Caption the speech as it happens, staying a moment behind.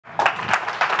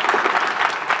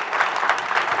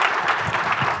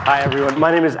Hi, everyone.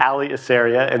 My name is Ali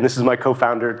Isaria, and this is my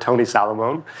co-founder, Tony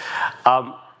Salamone.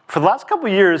 For the last couple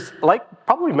of years, like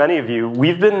probably many of you,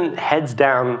 we've been heads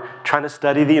down trying to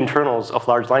study the internals of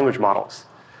large language models.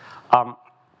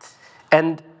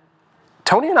 And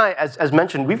Tony and I, as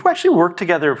mentioned, we've actually worked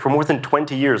together for more than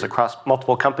 20 years across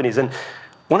multiple companies. And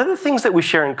one of the things that we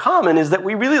share in common is that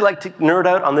we really like to nerd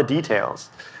out on the details.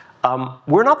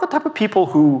 We're not the type of people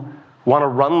who want to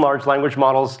run large language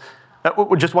models,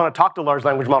 we just want to talk to large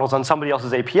language models on somebody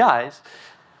else's APIs.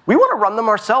 We want to run them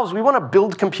ourselves. We want to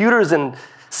build computers and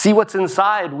see what's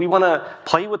inside. We want to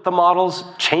play with the models,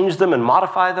 change them and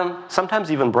modify them,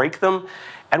 sometimes even break them.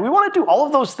 And we want to do all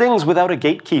of those things without a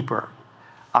gatekeeper.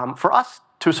 For us,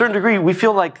 to a certain degree, we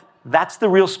feel like that's the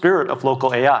real spirit of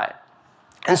local AI.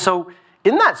 And so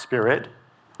in that spirit,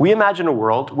 we imagine a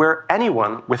world where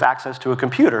anyone with access to a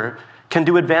computer can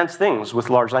do advanced things with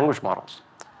large language models.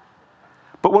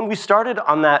 But when we started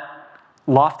on that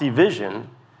lofty vision,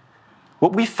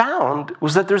 what we found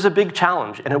was that there's a big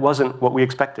challenge, and it wasn't what we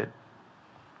expected.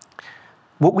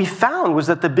 What we found was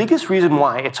that the biggest reason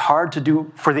why it's hard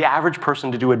for the average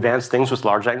person to do advanced things with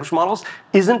large language models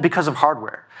isn't because of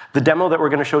hardware. The demo that we're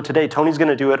going to show today, Tony's going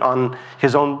to do it on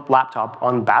his own laptop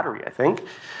on battery, I think.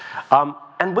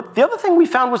 And the other thing we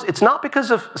found was it's not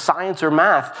because of science or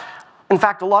math. In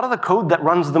fact, a lot of the code that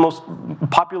runs the most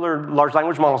popular large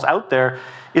language models out there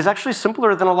is actually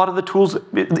simpler than a lot of the tools,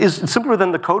 is simpler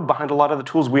than the code behind a lot of the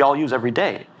tools we all use every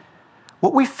day.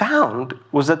 What we found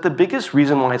was that the biggest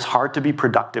reason why it's hard to be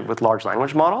productive with large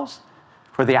language models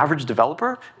for the average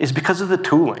developer is because of the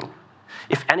tooling.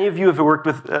 If any of you have worked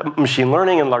with machine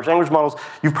learning and large language models,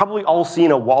 you've probably all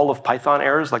seen a wall of Python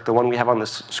errors like the one we have on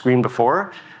this screen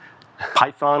before.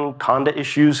 Python conda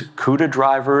issues, CUDA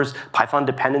drivers, Python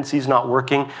dependencies not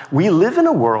working. We live in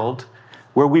a world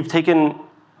where we've taken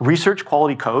research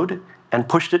quality code and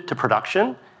pushed it to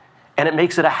production, and it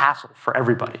makes it a hassle for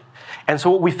everybody. And so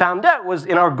what we found out was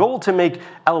in our goal to make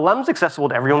LLMs accessible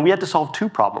to everyone, we had to solve two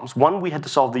problems. One, we had to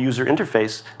solve the user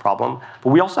interface problem,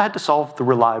 but we also had to solve the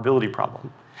reliability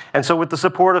problem. And so with the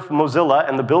support of Mozilla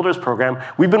and the Builders program,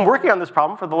 we've been working on this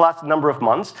problem for the last number of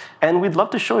months, and we'd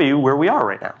love to show you where we are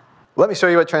right now. Let me show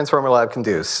you what Transformer Lab can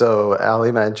do. So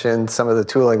Ali mentioned some of the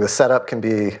tooling. The setup can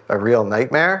be a real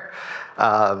nightmare.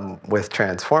 With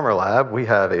Transformer Lab, we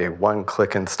have a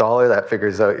one-click installer that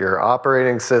figures out your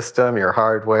operating system, your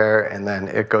hardware, and then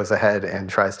it goes ahead and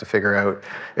tries to figure out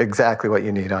exactly what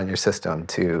you need on your system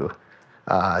to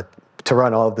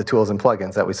run all of the tools and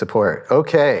plugins that we support.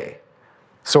 Okay.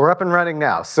 So we're up and running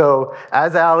now. So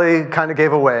as Ali kind of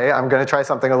gave away, I'm going to try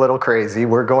something a little crazy.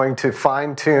 We're going to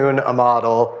fine-tune a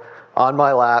model on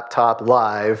my laptop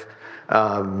live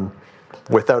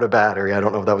without a battery. I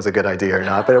don't know if that was a good idea or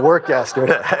not, but it worked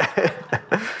yesterday.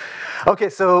 Okay,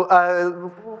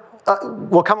 so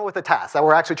we'll come up with a task that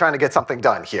we're actually trying to get something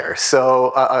done here.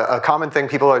 So a common thing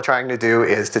people are trying to do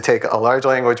is to take a large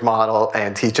language model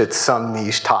and teach it some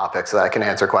niche topic so that it can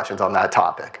answer questions on that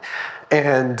topic.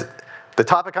 And the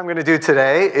topic I'm going to do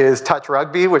today is touch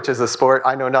rugby, which is a sport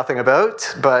I know nothing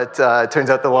about, but it turns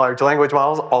out the large language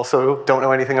models also don't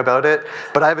know anything about it.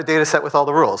 But I have a data set with all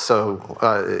the rules, so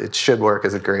it should work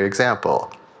as a great example.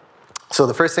 So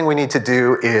the first thing we need to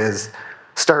do is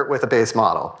start with a base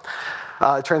model.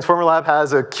 Transformer Lab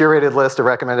has a curated list of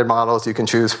recommended models you can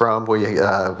choose from. We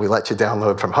let you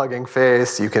download from Hugging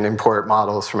Face. You can import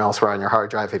models from elsewhere on your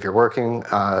hard drive if you're working,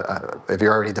 if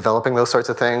you're already developing those sorts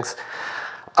of things.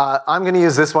 I'm going to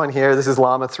use this one here. This is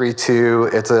Llama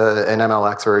 3.2. It's an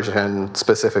MLX version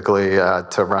specifically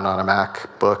to run on a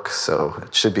MacBook, so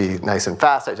it should be nice and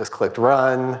fast. I just clicked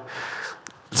run.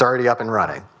 It's already up and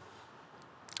running.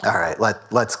 All right,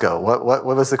 let's go. What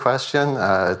was the question?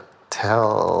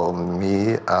 Tell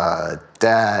me a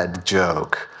dad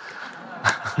joke.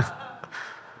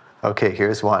 Okay,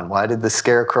 here's one. Why did the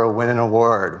Scarecrow win an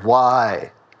award?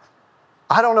 Why?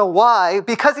 I don't know why,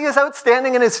 because he is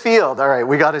outstanding in his field. All right,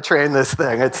 we got to train this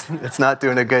thing. It's not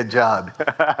doing a good job.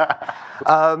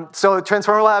 So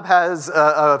Transformer Lab has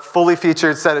a fully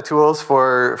featured set of tools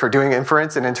for doing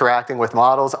inference and interacting with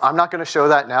models. I'm not going to show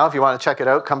that now. If you want to check it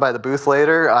out, come by the booth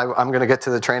later. I'm going to get to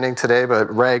the training today,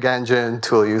 but reg engine,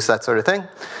 tool use, that sort of thing.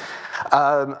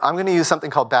 I'm going to use something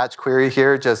called batch query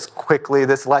here, just quickly.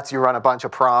 This lets you run a bunch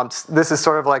of prompts. This is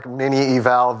sort of like mini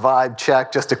eval vibe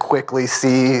check, just to quickly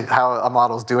see how a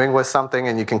model's doing with something,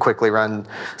 and you can quickly run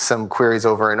some queries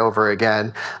over and over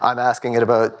again. I'm asking it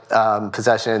about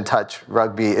possession and touch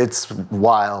rugby. It's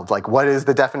wild. Like, what is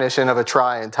the definition of a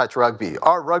try in touch rugby?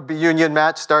 Our rugby union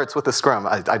match starts with a scrum.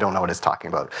 I don't know what it's talking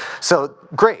about. So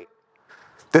great.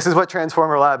 This is what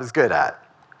Transformer Lab is good at.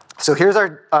 So here's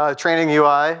our training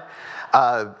UI.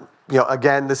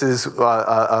 again, this is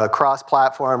a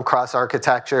cross-platform,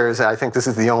 cross-architectures. I think this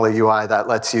is the only UI that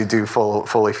lets you do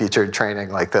fully featured training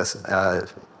like this,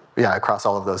 across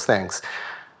all of those things.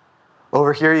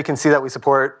 Over here, you can see that we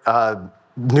support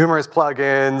numerous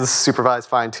plugins, supervised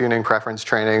fine-tuning, preference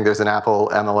training. There's an Apple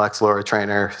MLX LoRa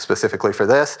trainer specifically for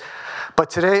this. But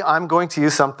today, I'm going to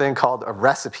use something called a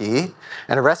recipe.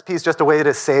 And a recipe is just a way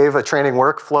to save a training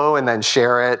workflow and then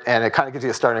share it. And it kind of gives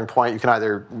you a starting point. You can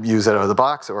either use it out of the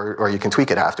box or you can tweak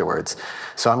it afterwards.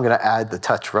 So I'm going to add the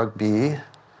touch rugby.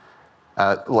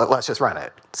 Let's just run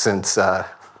it since I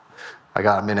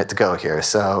got a minute to go here.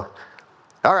 So,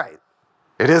 all right.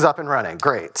 It is up and running.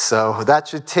 Great. So that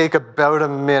should take about a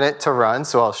minute to run.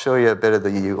 So I'll show you a bit of the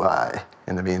UI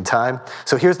in the meantime.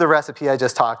 So here's the recipe I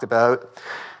just talked about.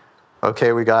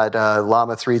 Okay, we got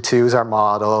Llama 3.2 is our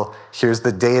model. Here's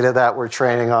the data that we're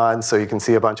training on, so you can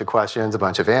see a bunch of questions, a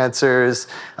bunch of answers.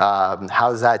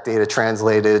 How's that data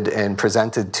translated and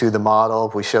presented to the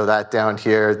model? We show that down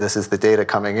here. This is the data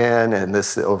coming in, and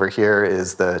this over here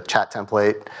is the chat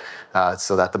template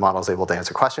so that the model is able to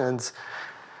answer questions.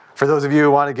 For those of you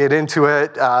who want to get into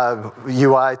it,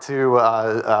 UI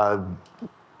to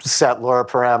set LoRa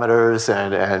parameters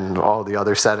and all the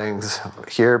other settings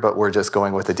here, but we're just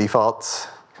going with the defaults.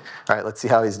 All right, let's see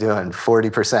how he's doing,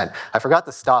 40%. I forgot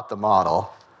to stop the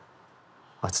model.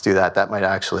 Let's do that. That might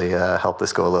actually help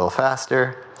this go a little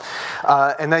faster.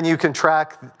 And then you can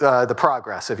track the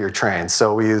progress of your train.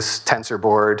 So we use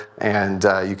TensorBoard, and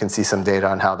you can see some data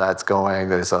on how that's going.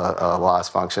 There's a loss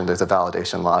function. There's a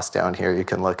validation loss down here you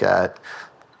can look at.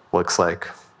 Looks like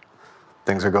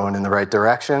things are going in the right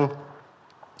direction.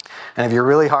 And if you're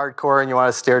really hardcore and you want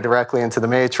to stare directly into the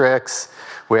matrix,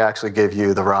 we actually give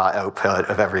you the raw output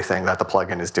of everything that the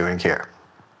plugin is doing here.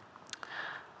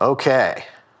 Okay.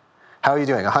 How are you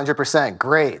doing? 100%.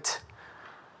 Great.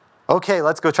 Okay,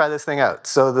 let's go try this thing out.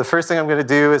 So the first thing I'm going to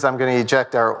do is I'm going to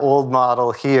eject our old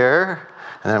model here,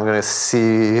 and then I'm going to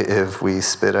see if we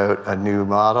spit out a new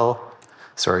model.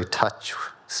 Sorry, touch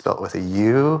spelled with a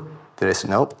U.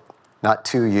 Nope, not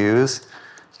two U's.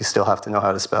 You still have to know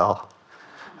how to spell.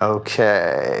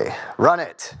 Okay, run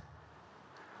it.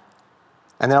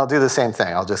 And then I'll do the same thing.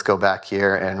 I'll just go back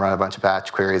here and run a bunch of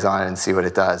batch queries on it and see what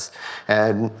it does.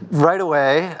 And right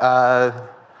away,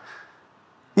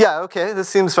 yeah, okay, this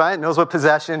seems fine. It knows what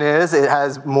possession is. It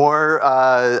has more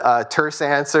terse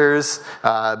answers,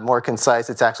 more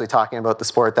concise. It's actually talking about the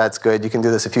sport. That's good. You can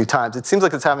do this a few times. It seems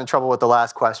like it's having trouble with the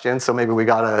last question, so maybe we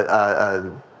got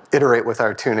to iterate with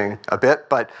our tuning a bit.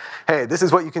 But hey, this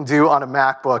is what you can do on a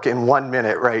MacBook in 1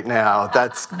 minute right now.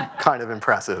 That's kind of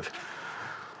impressive.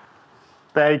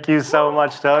 Thank you so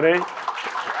much, Tony.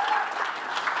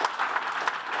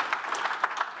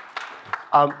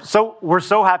 So we're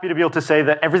so happy to be able to say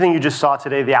that everything you just saw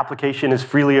today, the application is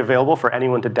freely available for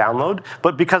anyone to download.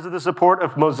 But because of the support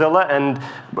of Mozilla and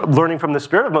learning from the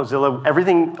spirit of Mozilla,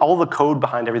 everything, all the code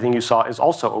behind everything you saw is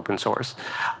also open source.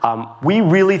 We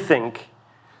really think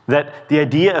that the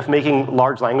idea of making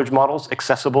large language models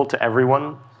accessible to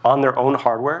everyone on their own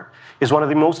hardware is one of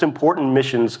the most important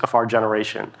missions of our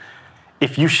generation.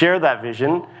 If you share that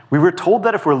vision, we were told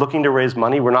that if we're looking to raise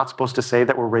money, we're not supposed to say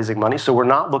that we're raising money, so we're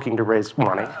not looking to raise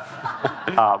money.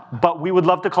 But we would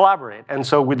love to collaborate, and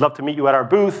so we'd love to meet you at our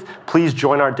booth. Please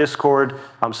join our Discord,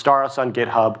 star us on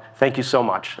GitHub. Thank you so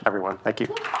much, everyone. Thank you.